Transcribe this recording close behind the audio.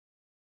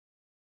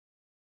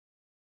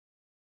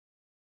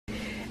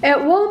At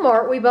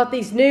Walmart, we bought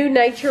these new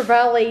Nature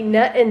Valley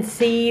Nut and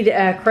Seed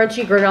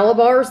Crunchy Granola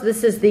Bars.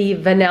 This is the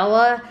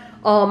Vanilla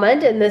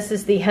Almond, and this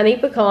is the Honey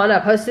Pecan. I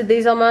posted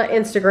these on my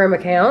Instagram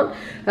account.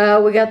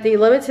 We got the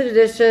limited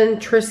edition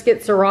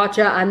Triscuit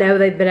Sriracha. I know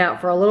they've been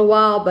out for a little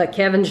while, but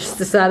Kevin just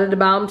decided to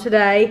buy them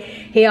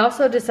today. He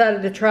also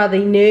decided to try the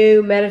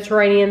new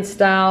Mediterranean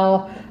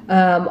style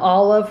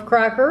olive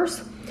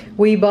crackers.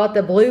 We bought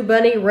the Blue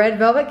Bunny Red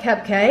Velvet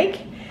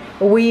Cupcake.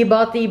 We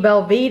bought the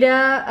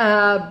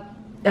Belvita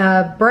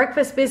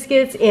breakfast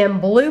biscuits in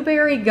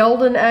blueberry,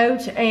 golden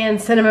oat, and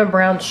cinnamon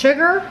brown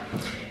sugar.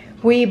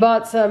 We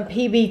bought some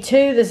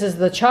PB2. This is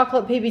the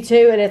chocolate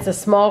PB2, and it's a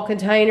small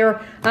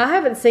container. I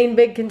haven't seen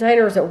big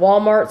containers at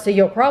Walmart, so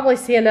you'll probably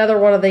see another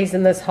one of these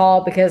in this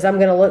haul because I'm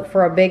going to look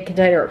for a big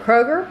container at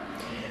Kroger.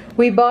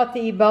 We bought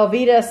the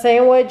Belvita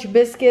sandwich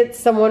biscuits.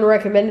 Someone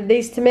recommended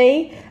these to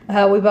me.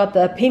 We bought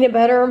the peanut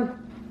butter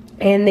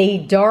and the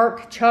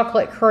dark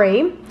chocolate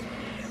cream.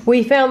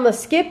 We found the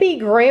Skippy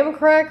graham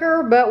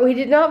cracker, but we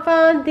did not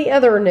find the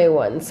other new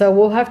one, so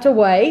we'll have to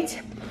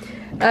wait.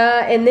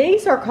 And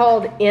these are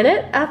called In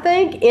It, I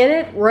think. In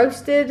It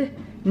roasted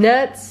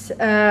nuts.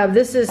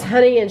 This is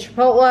honey and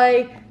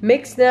chipotle,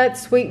 mixed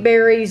nuts, sweet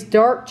berries,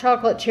 dark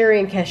chocolate cherry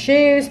and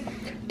cashews,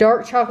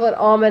 dark chocolate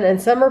almond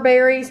and summer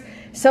berries.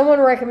 Someone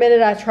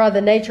recommended I try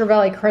the Nature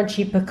Valley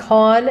Crunchy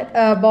Pecan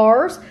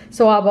bars,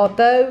 so I bought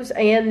those,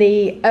 and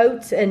the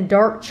oats and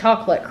dark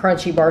chocolate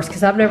crunchy bars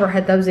because I've never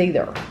had those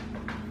either.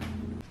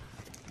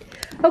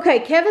 Okay,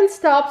 Kevin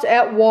stopped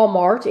at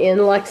Walmart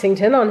in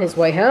Lexington on his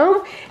way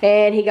home,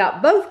 and he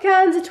got both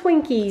kinds of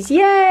Twinkies.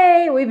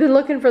 Yay! We've been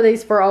looking for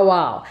these for a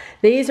while.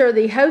 These are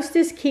the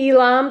Hostess Key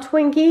Lime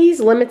Twinkies,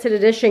 limited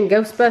edition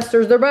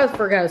Ghostbusters. They're both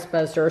for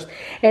Ghostbusters.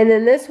 And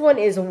then this one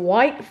is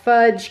white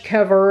fudge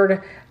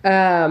covered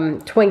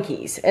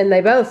Twinkies, and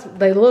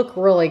they look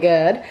really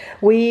good.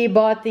 We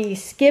bought the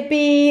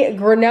Skippy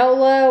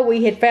granola.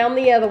 We had found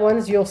the other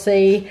ones. You'll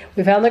see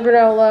we found the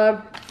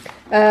granola.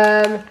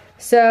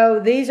 So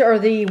these are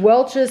the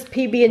Welch's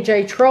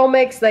PB&J Trail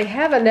Mix. They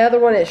have another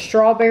one at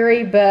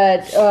strawberry,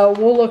 but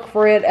we'll look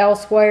for it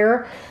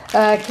elsewhere.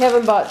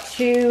 Kevin bought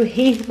 2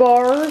 Heath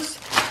bars.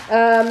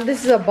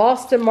 This is a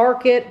Boston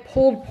Market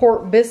pulled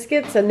pork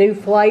biscuits, a new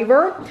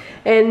flavor.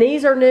 And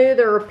these are new.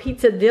 They're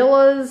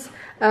Pizzadillas.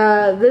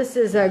 This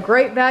is a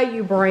Great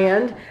Value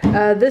brand.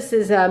 This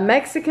is a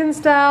Mexican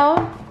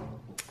style.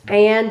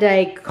 And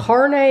a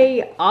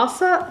carne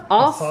asada.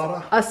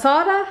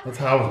 That's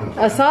how I was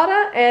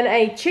asada, and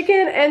a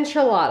chicken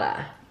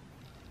enchilada.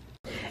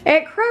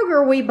 At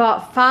Kroger, we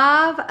bought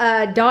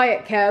 5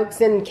 Diet Cokes,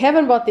 and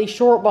Kevin bought these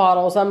short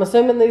bottles. I'm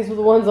assuming these were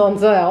the ones on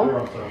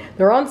sale.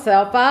 They're on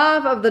sale.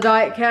 5 of the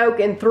Diet Coke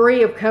and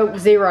 3 of Coke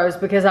Zeros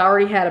because I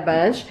already had a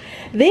bunch.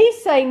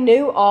 These say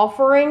new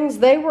offerings.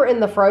 They were in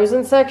the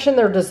frozen section.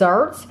 They're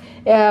desserts.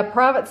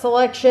 Private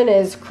selection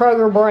is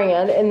Kroger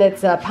brand, and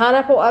it's a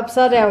pineapple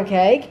upside down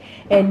cake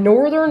and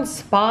Northern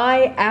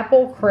Spy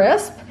apple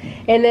crisp.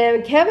 And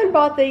then Kevin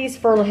bought these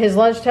for his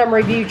lunchtime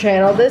review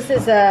channel. This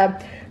is a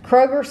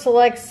Kroger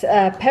selects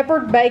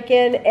peppered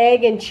bacon,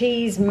 egg and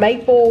cheese,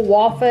 maple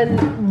waffle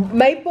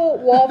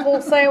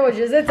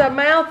sandwiches. It's a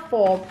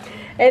mouthful.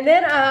 And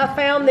then I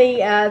found they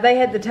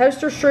had the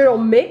toaster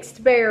strudel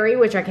mixed berry,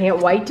 which I can't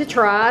wait to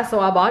try, so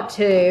I bought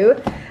 2.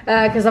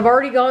 Because I've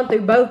already gone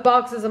through both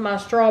boxes of my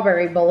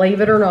strawberry,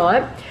 believe it or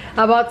not.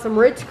 I bought some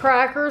Ritz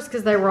crackers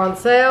because they were on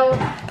sale.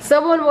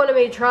 Someone wanted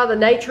me to try the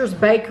Nature's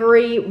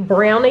Bakery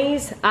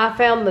brownies. I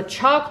found the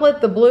chocolate,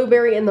 the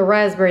blueberry, and the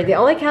raspberry. The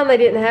only kind they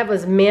didn't have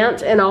was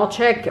mint, and I'll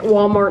check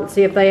Walmart and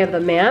see if they have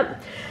the mint.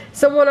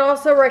 Someone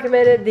also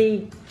recommended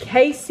the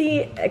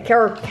Cascadian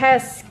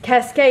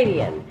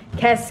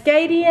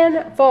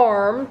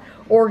Farm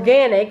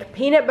Organic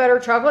Peanut Butter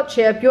Chocolate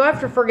Chip. You'll have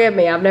to forgive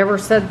me, I've never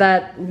said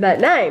that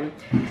name.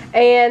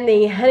 And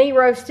the Honey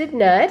Roasted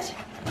Nut.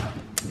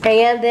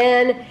 And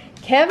then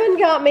Kevin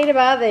got me to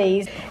buy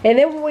these. And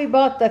then we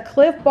bought the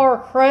Cliff Bar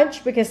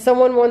Crunch because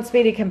someone wants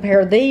me to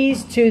compare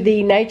these to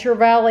the Nature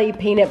Valley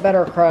Peanut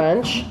Butter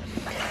Crunch.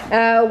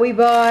 We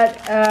bought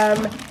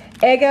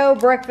Eggo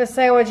breakfast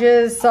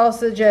sandwiches,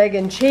 sausage, egg,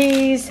 and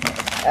cheese.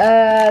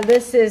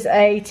 This is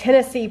a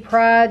Tennessee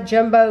Pride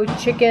Jumbo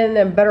Chicken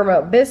and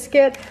Buttermilk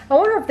Biscuit. I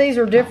wonder if these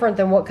are different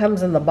than what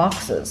comes in the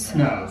boxes.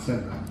 No, it's the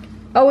same thing.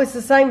 Oh, it's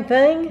the same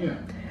thing?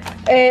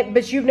 Yeah.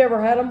 But you've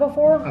never had them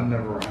before? I've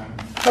never had them.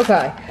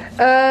 Okay.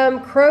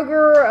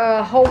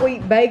 Kroger whole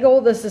wheat bagel.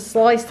 This is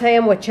sliced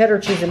ham with cheddar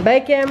cheese and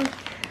bacon.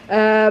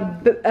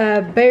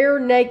 Bare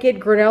Naked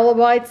granola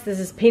bites. This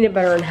is peanut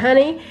butter and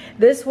honey.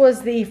 This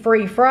was the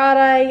Free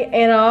Friday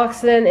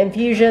antioxidant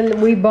infusion.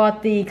 We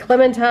bought the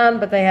clementine,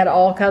 but they had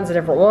all kinds of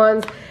different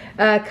ones.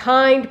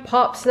 Kind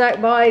Pop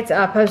Snack Bites.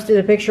 I posted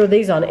a picture of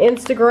these on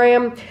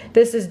Instagram.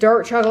 This is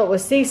dark chocolate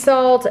with sea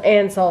salt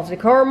and salted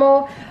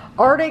caramel.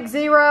 Arctic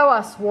Zero,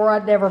 I swore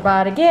I'd never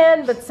buy it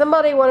again, but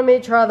somebody wanted me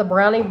to try the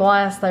Brownie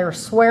Blast. They were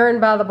swearing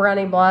by the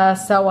Brownie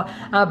Blast, so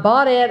I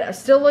bought it. I'm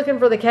still looking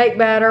for the cake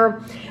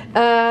batter.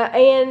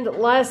 And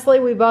lastly,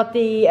 we bought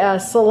the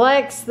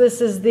Selects.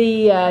 This is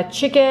the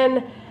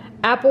chicken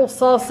apple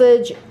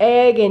sausage,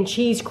 egg, and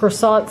cheese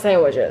croissant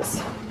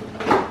sandwiches.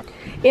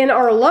 In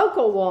our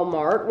local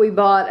Walmart, we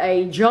bought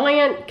a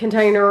giant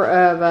container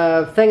of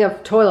a thing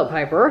of toilet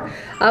paper.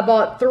 I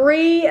bought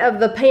 3 of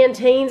the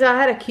Pantenes. I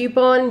had a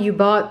coupon. You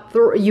buy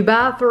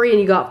 3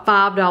 and you got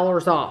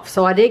 $5 off.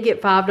 So I did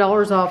get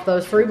 $5 off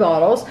those 3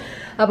 bottles.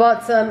 I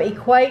bought some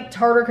Equate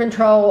Tartar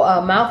Control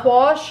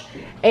mouthwash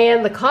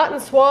and the cotton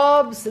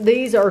swabs.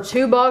 These are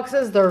 2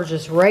 boxes. They're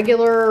just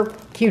regular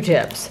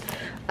Q-tips.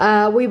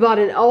 We bought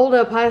an old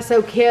El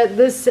Paso kit.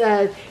 This,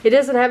 it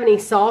doesn't have any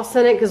sauce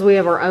in it because we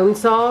have our own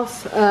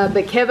sauce.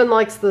 But Kevin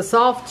likes the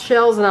soft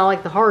shells and I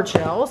like the hard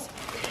shells.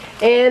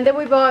 And then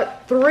we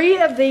bought 3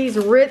 of these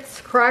Ritz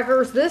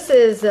crackers. This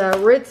is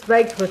Ritz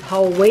baked with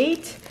whole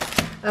wheat,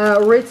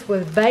 Ritz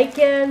with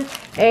bacon,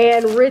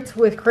 and Ritz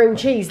with cream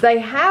cheese. They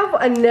have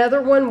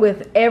another one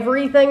with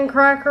everything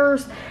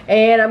crackers,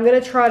 and I'm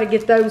going to try to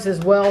get those as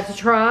well to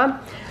try.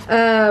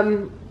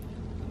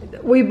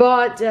 We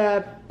bought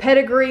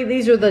Pedigree.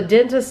 These are the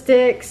dentist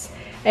sticks,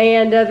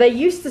 and they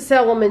used to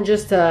sell them in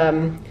just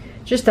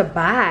a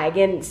bag,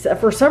 and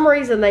for some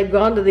reason they've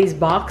gone to these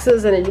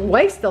boxes, and it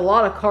wastes a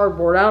lot of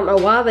cardboard. I don't know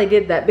why they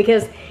did that,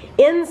 because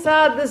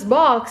inside this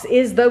box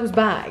is those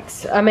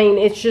bags. I mean,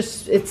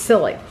 it's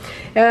silly.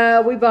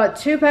 We bought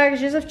 2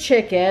 packages of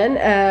chicken.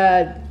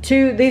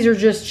 These are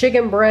just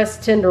chicken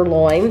breast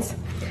tenderloins.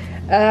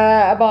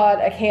 I bought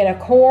a can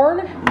of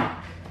corn.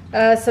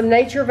 Some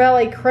Nature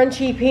Valley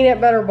crunchy peanut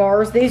butter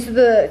bars. These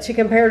are to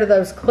compare to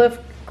those Cliff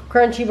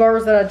crunchy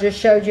bars that I just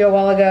showed you a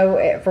while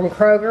ago from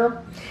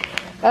Kroger.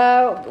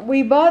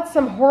 We bought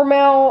some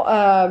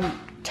Hormel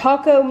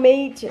taco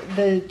meat,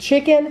 the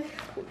chicken.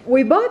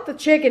 We bought the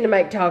chicken to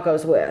make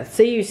tacos with.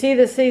 So you see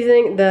the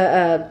seasoning,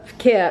 the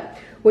kit.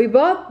 We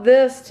bought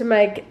this to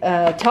make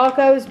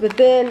tacos, but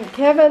then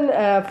Kevin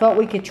thought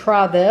we could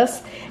try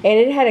this, and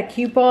it had a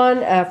coupon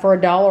for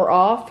 $1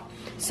 off.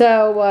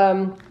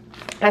 So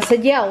I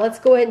said, yeah, let's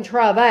go ahead and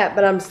try that,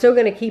 but I'm still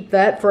going to keep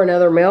that for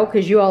another meal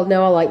because you all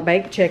know I like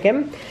baked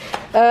chicken.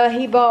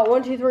 He bought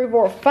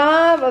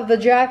 5 of the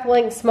Jack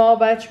Link small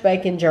batch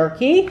bacon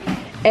jerky.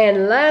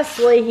 And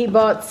lastly, he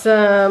bought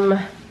some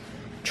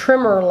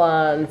trimmer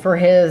line for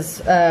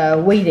his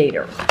weed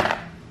eater.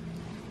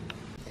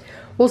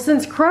 Well,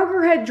 since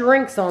Kroger had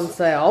drinks on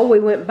sale, we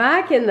went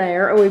back in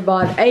there and we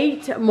bought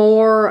 8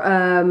 more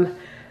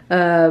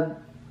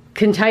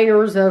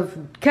containers of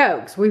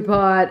Cokes. We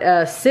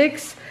bought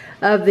 6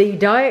 of the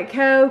Diet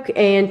Coke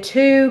and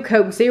 2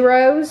 Coke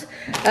Zeros.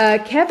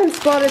 Kevin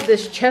spotted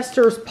this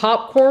Chester's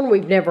popcorn.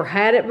 We've never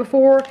had it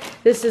before.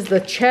 This is the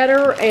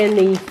cheddar and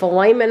the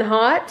Flamin'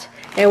 Hot,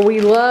 and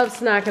we love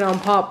snacking on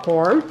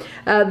popcorn.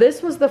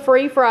 This was the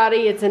Free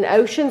Friday. It's an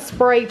Ocean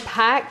Spray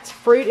packed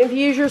fruit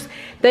infusers.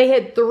 They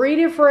had 3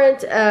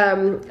 different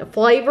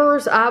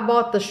flavors. I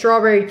bought the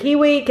strawberry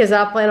kiwi because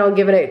I plan on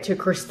giving it to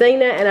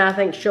Christina, and I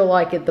think she'll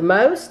like it the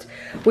most.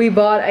 We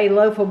bought a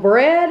loaf of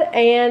bread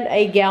and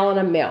a gallon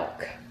of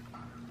milk.